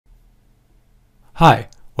Hi,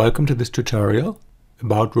 welcome to this tutorial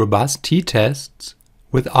about robust t-tests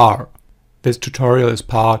with R. This tutorial is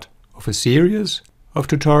part of a series of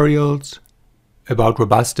tutorials about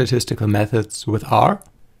robust statistical methods with R.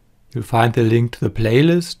 You'll find the link to the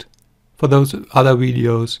playlist for those other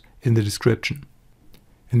videos in the description.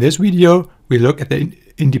 In this video, we look at the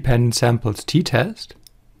independent samples t-test.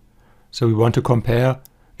 So we want to compare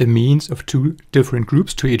the means of two different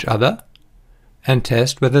groups to each other and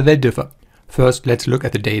test whether they differ. First, let's look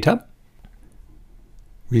at the data.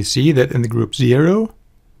 We see that in the group 0,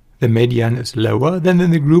 the median is lower than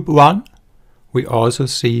in the group 1. We also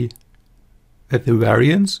see that the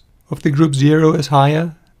variance of the group 0 is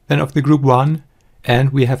higher than of the group 1, and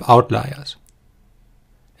we have outliers.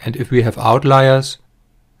 And if we have outliers,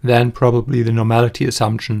 then probably the normality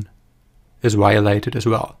assumption is violated as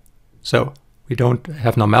well. So we don't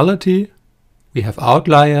have normality, we have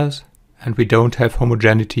outliers, and we don't have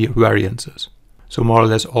homogeneity of variances. So more or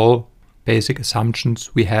less all basic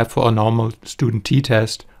assumptions we have for a normal student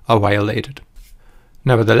t-test are violated.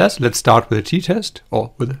 Nevertheless, let's start with a t-test,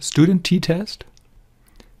 or with a student t-test.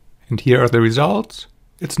 And here are the results.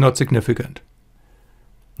 It's not significant.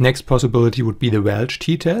 Next possibility would be the Welch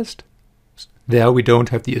t-test. There we don't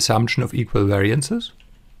have the assumption of equal variances.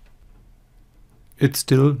 It's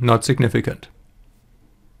still not significant.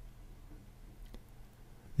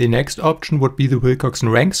 The next option would be the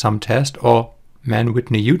Wilcoxon rank sum test or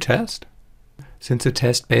Mann-Whitney U test. Since a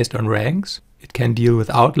test based on ranks, it can deal with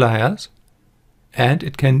outliers and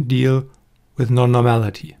it can deal with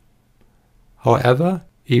non-normality. However,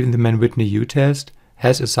 even the Mann-Whitney U test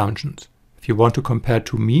has assumptions. If you want to compare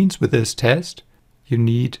two means with this test, you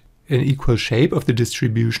need an equal shape of the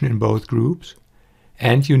distribution in both groups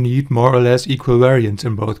and you need more or less equal variance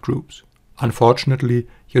in both groups. Unfortunately,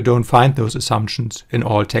 you don't find those assumptions in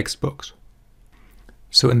all textbooks.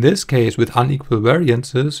 So in this case, with unequal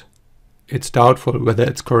variances, it's doubtful whether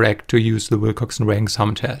it's correct to use the Wilcoxon rank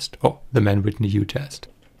sum test or the Mann-Whitney U test.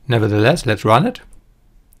 Nevertheless, let's run it.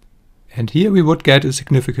 And here we would get a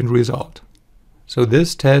significant result. So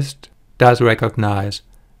this test does recognize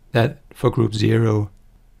that for group 0,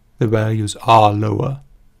 the values are lower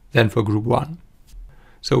than for group 1.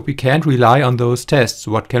 So we can't rely on those tests.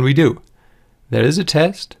 What can we do? There is a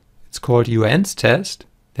test, it's called Yuens test,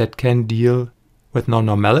 that can deal with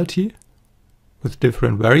non-normality, with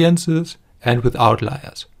different variances, and with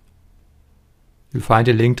outliers. You'll find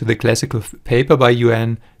a link to the classical paper by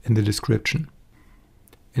Yuen in the description.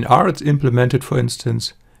 In R it's implemented, for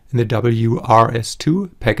instance, in the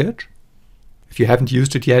WRS2 package. If you haven't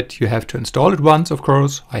used it yet, you have to install it once, of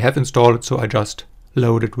course. I have installed it, so I just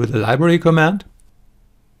load it with the library command.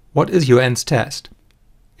 What is Yuens test?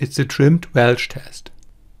 It's a trimmed Welch test.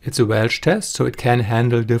 It's a Welch test, so it can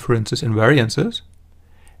handle differences in variances.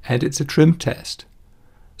 And it's a trimmed test.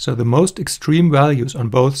 So the most extreme values on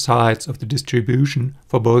both sides of the distribution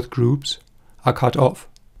for both groups are cut off.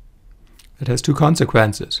 It has two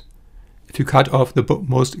consequences. If you cut off the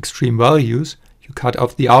most extreme values, you cut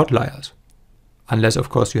off the outliers. Unless, of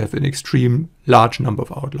course, you have an extreme large number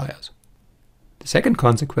of outliers. The second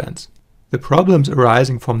consequence, the problems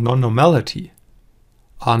arising from non-normality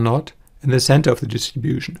are not in the center of the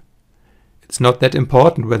distribution. It's not that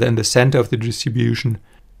important whether in the center of the distribution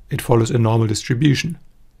it follows a normal distribution.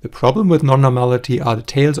 The problem with non-normality are the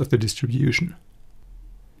tails of the distribution.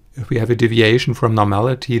 If we have a deviation from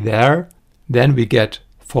normality there, then we get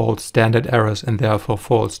false standard errors and therefore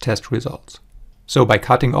false test results. So by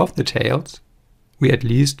cutting off the tails, we at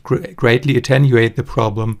least greatly attenuate the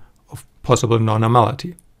problem of possible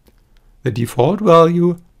non-normality. The default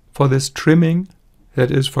value for this trimming, that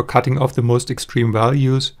is for cutting off the most extreme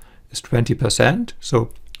values, is 20%.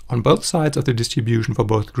 So on both sides of the distribution for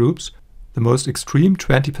both groups, the most extreme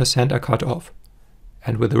 20% are cut off.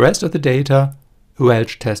 And with the rest of the data, a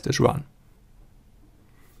Welch test is run.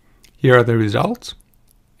 Here are the results.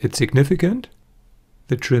 It's significant.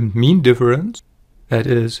 The trimmed mean difference, that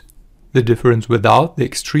is the difference without the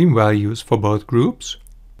extreme values for both groups,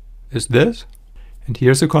 is this. And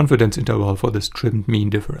here's a confidence interval for this trimmed mean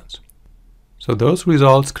difference. So those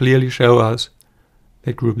results clearly show us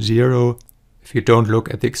that group 0, if you don't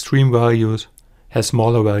look at the extreme values, has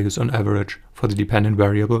smaller values on average for the dependent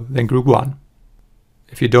variable than group 1.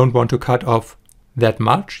 If you don't want to cut off that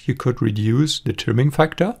much, you could reduce the trimming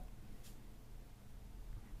factor.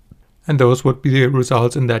 And those would be the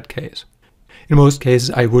results in that case. In most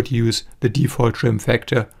cases, I would use the default trim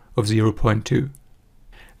factor of 0.2.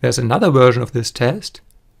 There's another version of this test,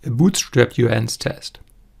 a bootstrapped Yuens test.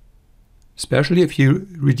 Especially if you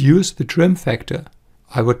reduce the trim factor,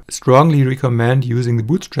 I would strongly recommend using the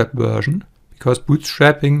bootstrap version because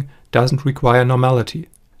bootstrapping doesn't require normality.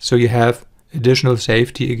 So you have additional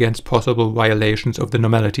safety against possible violations of the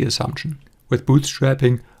normality assumption. With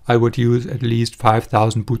bootstrapping, I would use at least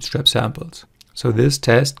 5,000 bootstrap samples. So this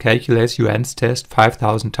test calculates Yuen's test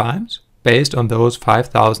 5,000 times. Based on those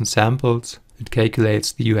 5,000 samples, it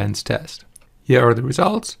calculates the Yuen's test. Here are the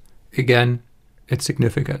results. Again, it's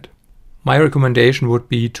significant. My recommendation would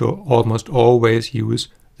be to almost always use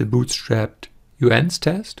the bootstrapped Yuen's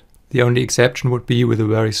test. The only exception would be with a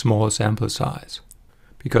very small sample size,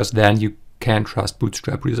 because then you can't trust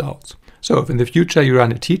bootstrap results. So if in the future you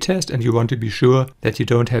run a t-test and you want to be sure that you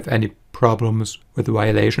don't have any problems with the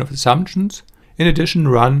violation of assumptions, in addition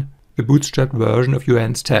run the bootstrapped version of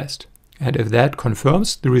Yuen's test. And if that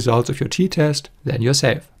confirms the results of your t-test, then you're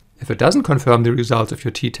safe. If it doesn't confirm the results of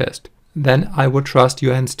your t-test, then I would trust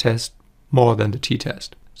Yuen's test more than the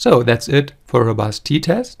t-test. So that's it for a robust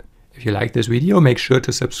t-test. If you like this video, make sure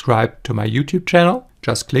to subscribe to my YouTube channel.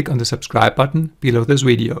 Just click on the subscribe button below this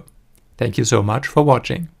video. Thank you so much for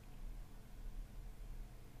watching.